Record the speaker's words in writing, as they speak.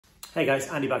Hey guys,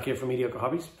 Andy back here from Mediocre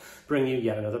Hobbies, bringing you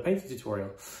yet another painting tutorial.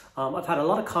 I've had a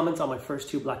lot of comments on my first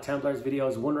two Black Templars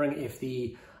videos wondering if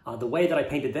the way that I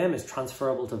painted them is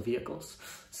transferable to vehicles.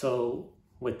 So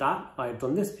with that, I've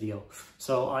done this video.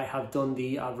 So I have done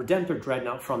the Redemptor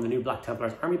Dreadnought from the new Black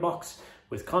Templars army box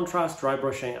with contrast, dry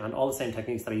brushing, and all the same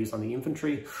techniques that I used on the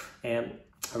infantry. I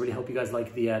really hope you guys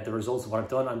like the results of what I've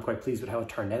done. I'm quite pleased with how it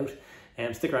turned out.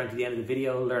 Stick around to the end of the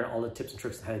video, learn all the tips and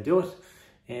tricks on how to do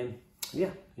it.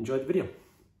 Yeah, enjoy the video.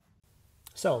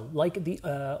 So, like the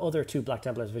other two Black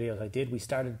Templars videos I did, we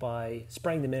started by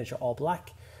spraying the miniature all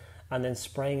black and then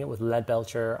spraying it with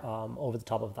Leadbelcher over the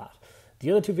top of that.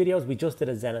 The other two videos, we just did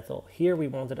a zenithal. Here we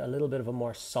wanted a little bit of a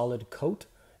more solid coat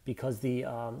because the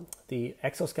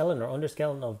exoskeleton or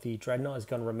underskeleton of the Dreadnought is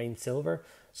going to remain silver.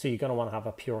 So you're going to want to have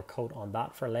a pure coat on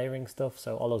that for layering stuff.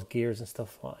 So all those gears and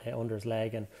stuff under his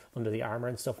leg and under the armor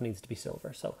and stuff needs to be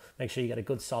silver. So make sure you get a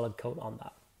good solid coat on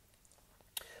that.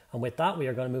 And with that, we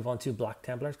are going to move on to Black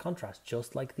Templars contrast,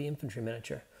 just like the infantry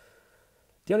miniature.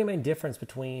 The only main difference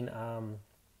between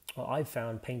what I've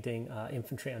found painting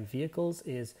infantry and vehicles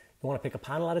is you want to pick a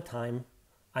panel at a time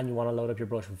and you want to load up your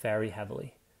brush very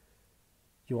heavily.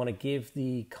 You want to give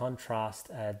the contrast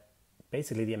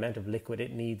basically the amount of liquid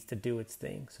it needs to do its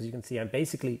thing. So as you can see, I'm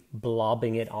basically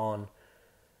blobbing it on,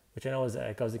 which I know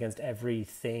goes against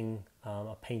everything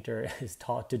a painter is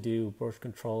taught to do, brush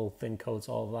control, thin coats,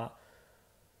 all of that.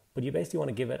 But you basically want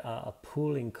to give it a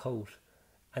pooling coat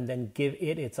and then give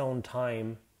it its own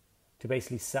time to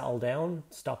basically settle down,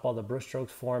 stop all the brush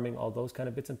strokes forming, all those kind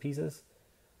of bits and pieces.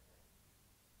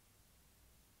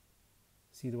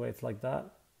 See the way it's like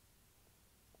that?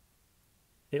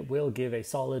 It will give a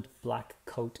solid black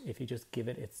coat if you just give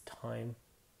it its time.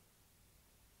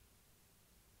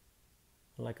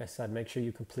 Like I said, make sure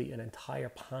you complete an entire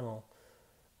panel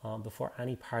before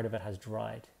any part of it has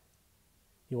dried.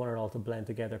 You want it all to blend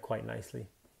together quite nicely.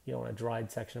 You don't want a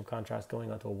dried section of contrast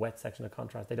going onto a wet section of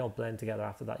contrast. They don't blend together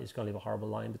after that. You're just going to leave a horrible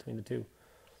line between the two.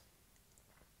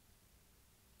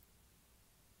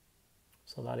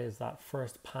 So that is that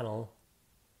first panel,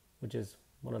 which is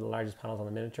one of the largest panels on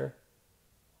the miniature,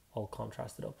 all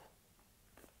contrasted up.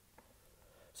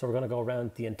 So we're going to go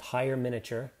around the entire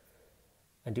miniature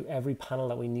and do every panel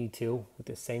that we need to with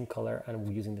the same color and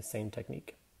we're using the same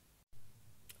technique.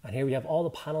 And here we have all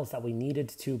the panels that we needed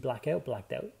to black out,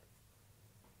 blacked out.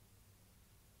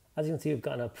 As you can see, we've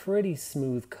gotten a pretty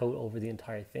smooth coat over the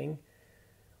entire thing.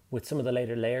 With some of the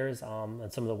later layers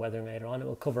and some of the weathering later on, it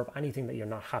will cover up anything that you're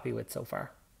not happy with so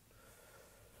far.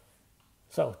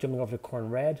 So, jumping over to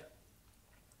Khorne Red.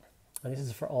 And this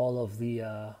is for all of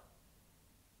the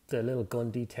little gun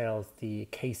details, the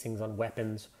casings on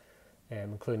weapons,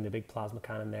 including the big plasma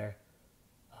cannon there.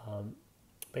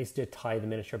 Basically to tie the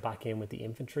miniature back in with the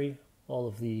infantry. All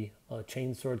of the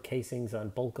chainsword casings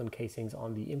and bolt gun casings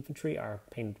on the infantry are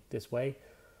painted this way.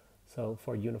 So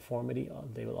for uniformity,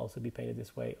 they will also be painted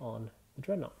this way on the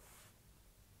Dreadnought.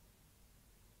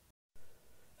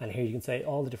 And here you can see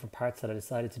all the different parts that I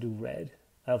decided to do red.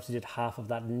 I obviously did half of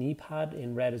that knee pad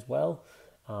in red as well,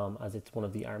 as it's one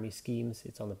of the army schemes.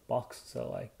 It's on the box,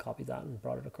 so I copied that and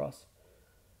brought it across.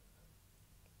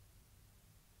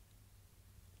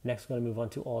 Next, we're going to move on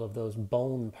to all of those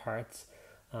bone parts.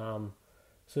 So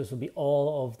this will be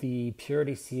all of the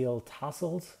Purity Seal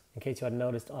tassels. In case you hadn't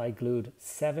noticed, I glued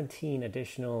 17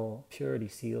 additional Purity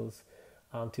Seals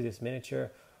to this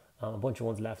miniature. A bunch of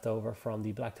ones left over from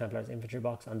the Black Templars infantry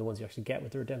box and the ones you actually get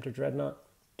with the Redemptor Dreadnought,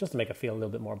 just to make it feel a little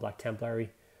bit more Black Templar-y.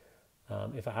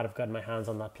 If I had have gotten my hands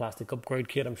on that plastic upgrade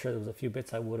kit, I'm sure there was a few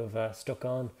bits I would have stuck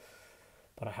on.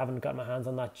 But I haven't got my hands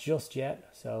on that just yet,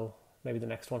 so maybe the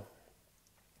next one.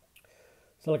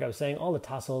 So like I was saying, all the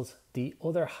tassels, the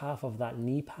other half of that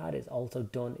knee pad is also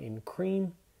done in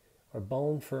cream or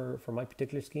bone for my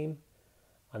particular scheme.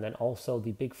 And then also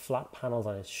the big flat panels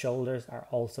on his shoulders are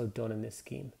also done in this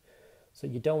scheme. So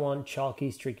you don't want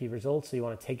chalky, streaky results. So you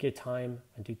want to take your time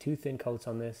and do 2 thin coats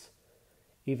on this.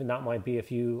 Even that might be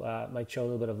might show a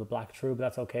little bit of the black through, but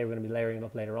that's okay. We're going to be layering it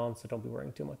up later on, so don't be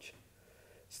worrying too much.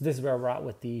 So this is where we're at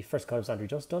with the first coat of Zandri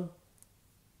Dust done.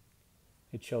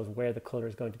 It shows where the colour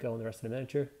is going to go in the rest of the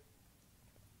miniature.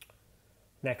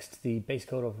 Next, the base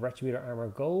coat of Retributor Armor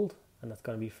Gold, and that's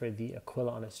going to be for the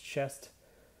Aquila on his chest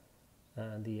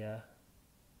and the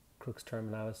Crux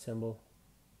Terminalis symbol.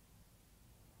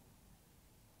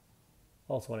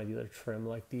 Also one of the other trim,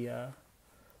 like the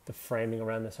framing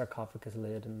around the sarcophagus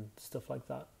lid and stuff like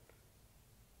that.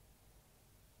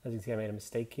 As you can see, I made a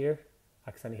mistake here.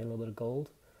 Accidentally hit a little bit of gold,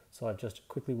 so I've just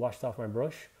quickly washed off my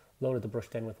brush, loaded the brush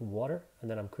down with water,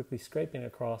 and then I'm quickly scraping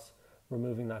across,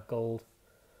 removing that gold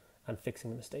and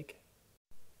fixing the mistake.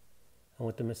 And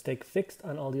with the mistake fixed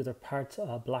and all the other parts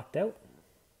blacked out,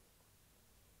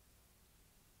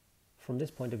 from this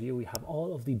point of view, we have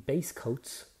all of the base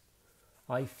coats,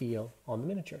 I feel, on the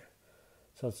miniature.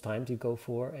 So it's time to go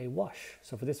for a wash.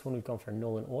 So for this one, we've gone for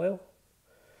Nuln Oil.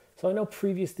 So I know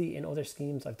previously in other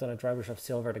schemes, I've done a dry brush of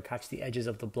silver to catch the edges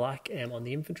of the black on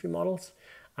the infantry models.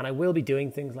 And I will be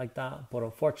doing things like that. But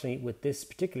unfortunately, with this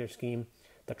particular scheme,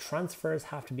 the transfers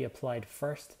have to be applied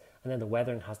first, and then the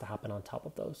weathering has to happen on top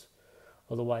of those.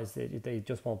 Otherwise, they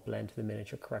just won't blend to the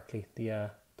miniature correctly.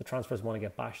 The transfers want to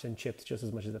get bashed and chipped just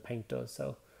as much as the paint does.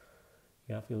 So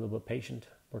you have to be a little bit patient,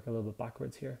 work a little bit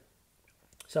backwards here.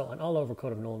 So an all over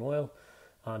coat of Nuln Oil,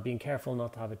 being careful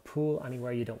not to have it pool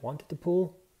anywhere you don't want it to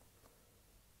pool.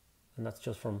 And that's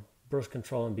just from brush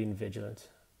control and being vigilant.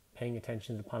 Paying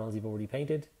attention to the panels you've already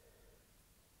painted.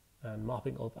 And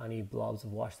mopping up any blobs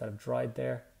of wash that have dried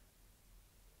there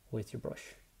with your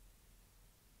brush.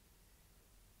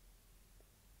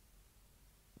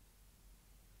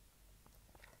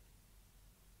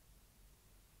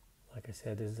 Like I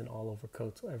said, this is an all over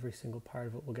coat, so every single part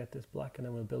of it will get this black, and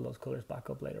then we'll build those colors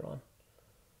back up later on.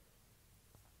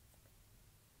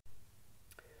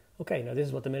 Okay, now this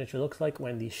is what the miniature looks like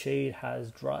when the shade has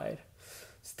dried.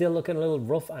 Still looking a little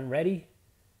rough and ready.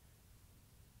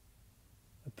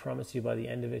 I promise you by the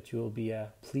end of it, you will be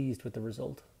pleased with the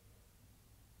result.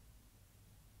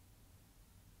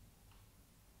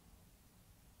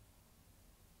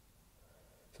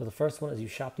 So the first one is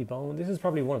Ushapti Bone. This is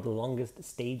probably one of the longest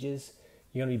stages.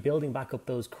 You're going to be building back up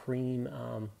those cream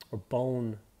or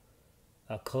bone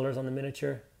colors on the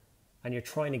miniature. And you're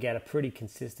trying to get a pretty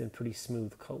consistent, pretty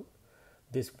smooth coat.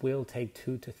 This will take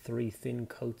 2 to 3 thin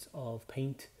coats of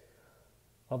paint.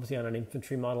 Obviously on an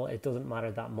infantry model, it doesn't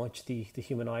matter that much. The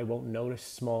human eye won't notice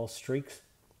small streaks.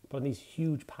 But on these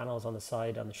huge panels on the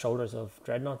side, on the shoulders of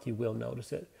Dreadnought, you will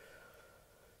notice it.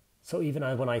 So even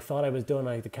when I thought I was done,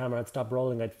 the camera had stopped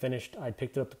rolling, I'd finished, I'd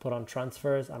picked it up to put on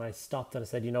transfers, and I stopped and I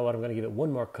said, you know what, I'm going to give it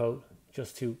one more coat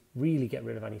just to really get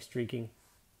rid of any streaking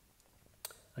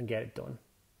and get it done.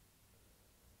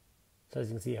 So as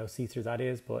you can see how see-through that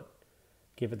is, but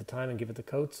give it the time and give it the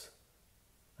coats,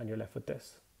 and you're left with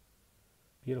this.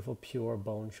 Beautiful, pure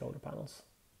bone shoulder panels.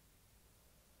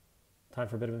 Time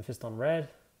for a bit of Mephiston Red.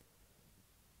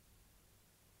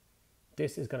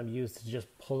 This is going to be used to just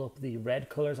pull up the red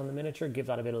colors on the miniature, give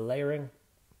that a bit of layering.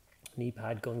 Knee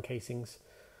pad, gun casings,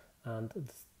 and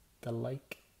the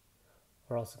like.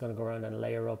 We're also going to go around and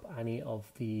layer up any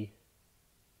of the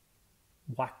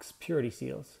wax purity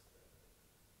seals.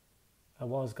 I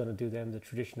was going to do them the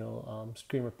traditional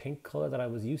Screamer pink color that I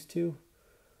was used to,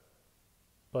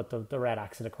 but the red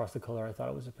accent across the color, I thought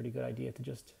it was a pretty good idea to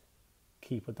just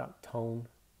keep with that tone.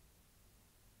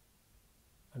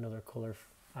 Another color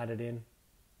added in.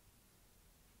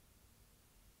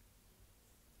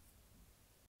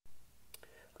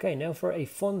 Okay, now for a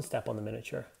fun step on the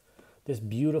miniature. This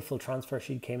beautiful transfer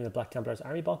sheet came in the Black Templars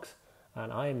Army box,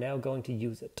 and I am now going to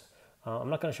use it. I'm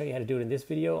not going to show you how to do it in this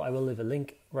video. I will leave a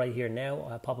link right here now.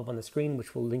 I'll pop up on the screen,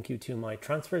 which will link you to my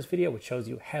transfers video, which shows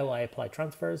you how I apply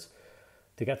transfers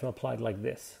to get them applied like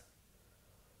this.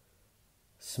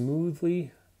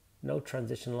 Smoothly, no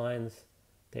transition lines.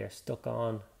 They are stuck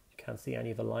on. You can't see any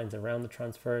of the lines around the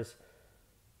transfers.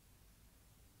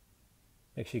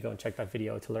 Make sure you go and check that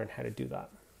video to learn how to do that.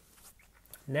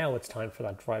 Now it's time for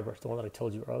that dry brush, the one that I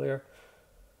told you earlier.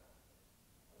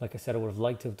 Like I said, I would have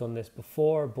liked to have done this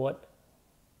before, but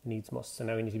needs must. So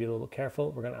now we need to be a little bit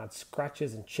careful. We're going to add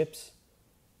scratches and chips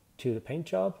to the paint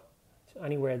job. So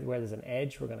anywhere where there's an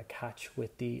edge, we're going to catch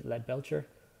with the Leadbelcher.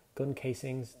 Gun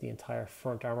casings, the entire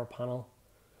front armor panel.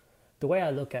 The way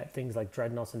I look at things like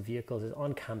dreadnoughts and vehicles is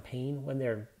on campaign, when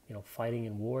they're fighting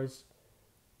in wars,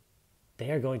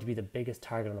 they are going to be the biggest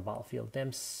target on the battlefield.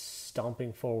 Them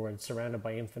stomping forward, surrounded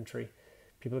by infantry.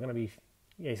 People are going to be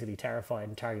basically terrified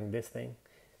and targeting this thing.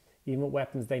 Even with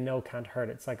weapons they know can't hurt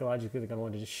it, psychologically they're going to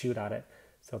want to just shoot at it.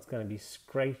 So it's going to be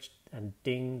scratched and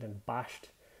dinged and bashed.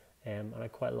 And I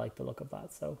quite like the look of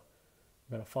that. So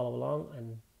I'm going to follow along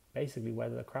and basically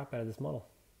weather the crap out of this model.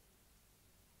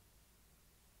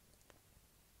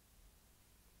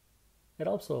 It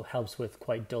also helps with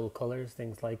quite dull colours,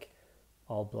 things like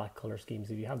all black colour schemes.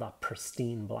 If you have that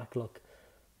pristine black look,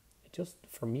 it just,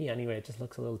 for me anyway, it just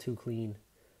looks a little too clean.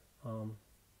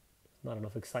 Not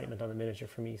enough excitement on the miniature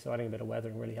for me, so adding a bit of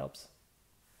weathering really helps.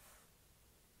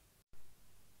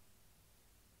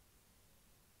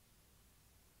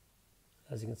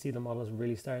 As you can see, the model is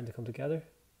really starting to come together.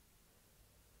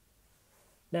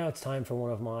 Now it's time for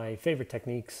one of my favourite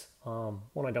techniques,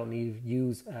 one I don't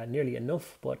use nearly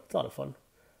enough, but it's a lot of fun,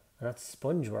 and that's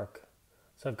sponge work.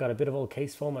 So I've got a bit of old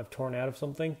case foam I've torn out of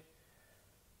something,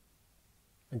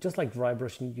 And just like dry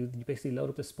brushing, you basically load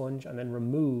up the sponge and then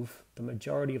remove the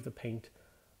majority of the paint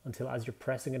until as you're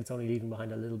pressing it, it's only leaving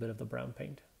behind a little bit of the brown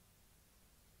paint.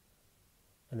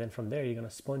 And then from there, you're going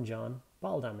to sponge on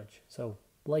bottle damage. So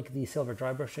like the silver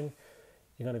dry brushing,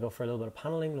 you're going to go for a little bit of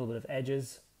paneling, a little bit of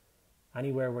edges,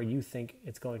 anywhere where you think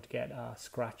it's going to get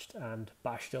scratched and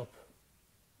bashed up.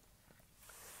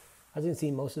 As you can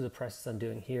see, most of the presses I'm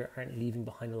doing here aren't leaving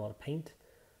behind a lot of paint.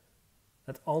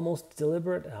 That's almost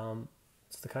deliberate.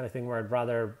 It's the kind of thing where I'd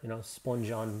rather,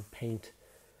 sponge on paint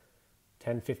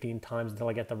 10, 15 times until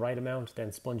I get the right amount,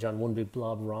 then sponge on one big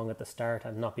blob wrong at the start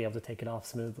and not be able to take it off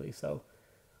smoothly. So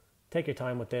take your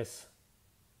time with this.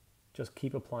 Just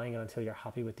keep applying it until you're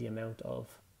happy with the amount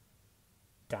of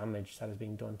damage that is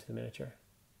being done to the miniature.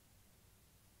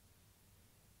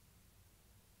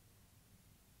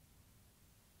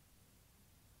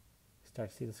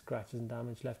 Start to see the scratches and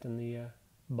damage left in the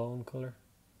bone color.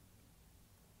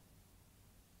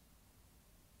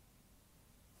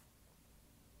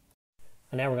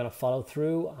 And now we're going to follow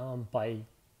through by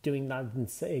doing that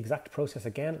exact process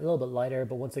again, a little bit lighter,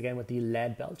 but once again with the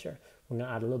Leadbelcher. We're going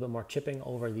to add a little bit more chipping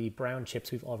over the brown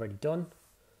chips we've already done.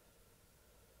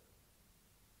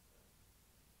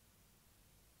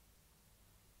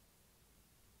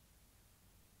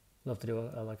 Love to do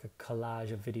like a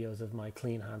collage of videos of my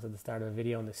clean hands at the start of a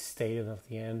video and the state of them at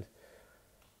the end.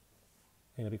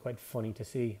 I think it'll be quite funny to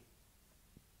see.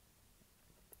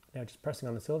 Now just pressing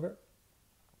on the silver.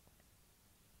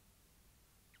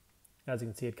 As you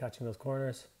can see, it catching those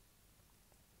corners.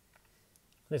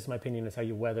 This, in my opinion, is how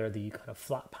you weather the kind of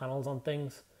flat panels on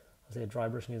things. I'll say dry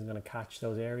brushing isn't going to catch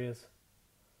those areas.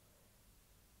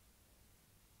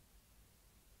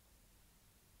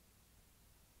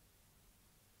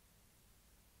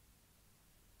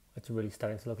 It's really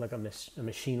starting to look like a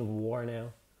machine of war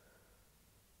now.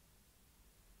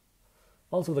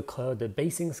 Also, the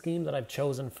basing scheme that I've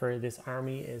chosen for this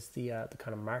army is the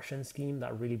kind of Martian scheme,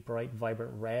 that really bright,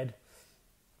 vibrant red.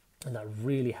 And that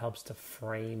really helps to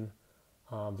frame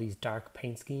these dark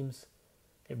paint schemes.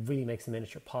 It really makes the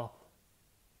miniature pop.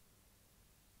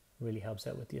 Really helps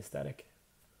out with the aesthetic.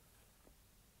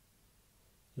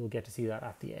 You'll get to see that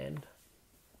at the end.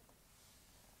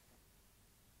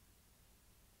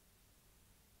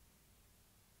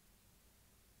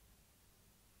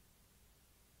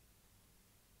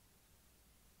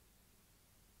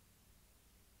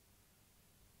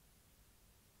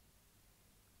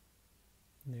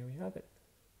 And there we have it.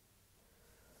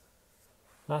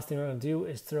 Last thing we're going to do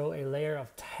is throw a layer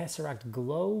of Tesseract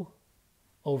Glow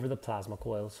over the plasma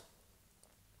coils.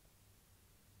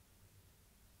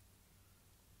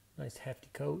 Nice hefty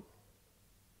coat.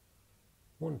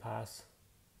 One pass.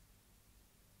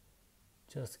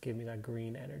 Just to give me that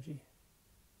green energy.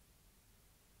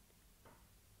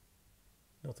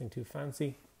 Nothing too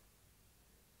fancy.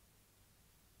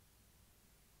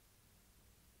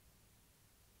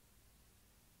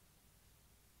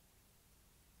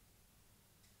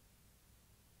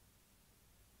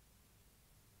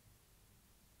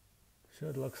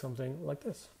 Should look something like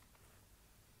this.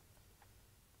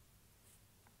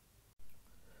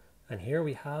 And here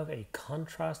we have a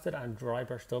contrasted and dry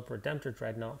brushed up Redemptor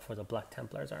Dreadnought for the Black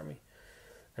Templars army.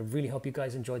 I really hope you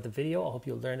guys enjoyed the video. I hope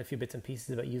you'll learn a few bits and pieces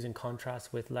about using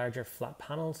contrast with larger flat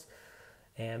panels.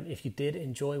 If you did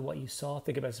enjoy what you saw,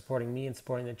 think about supporting me and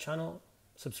supporting the channel.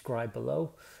 Subscribe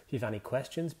below. If you have any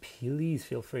questions, please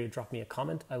feel free to drop me a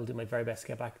comment. I will do my very best to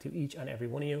get back to each and every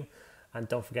one of you. And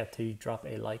don't forget to drop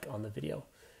a like on the video.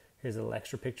 Here's a little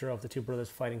extra picture of the two brothers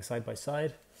fighting side by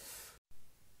side.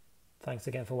 Thanks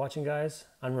again for watching, guys.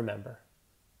 And remember,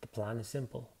 the plan is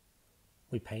simple.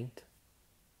 We paint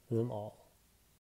them all.